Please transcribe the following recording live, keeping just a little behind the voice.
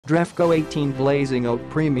Dreffco 18 Blazing Oak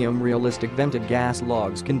Premium Realistic Vented Gas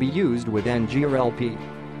Logs can be used with NG or LP.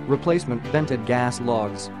 Replacement vented gas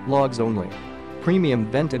logs, logs only.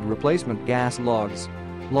 Premium vented replacement gas logs,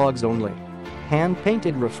 logs only.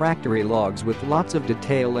 Hand-painted refractory logs with lots of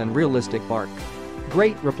detail and realistic bark.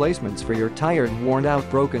 Great replacements for your tired, worn-out,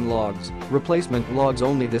 broken logs. Replacement logs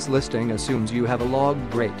only. This listing assumes you have a log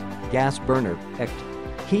grate, gas burner, etc.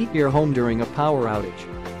 Heat your home during a power outage.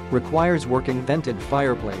 Requires working vented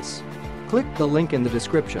fireplace. Click the link in the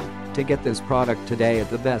description to get this product today at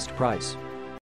the best price.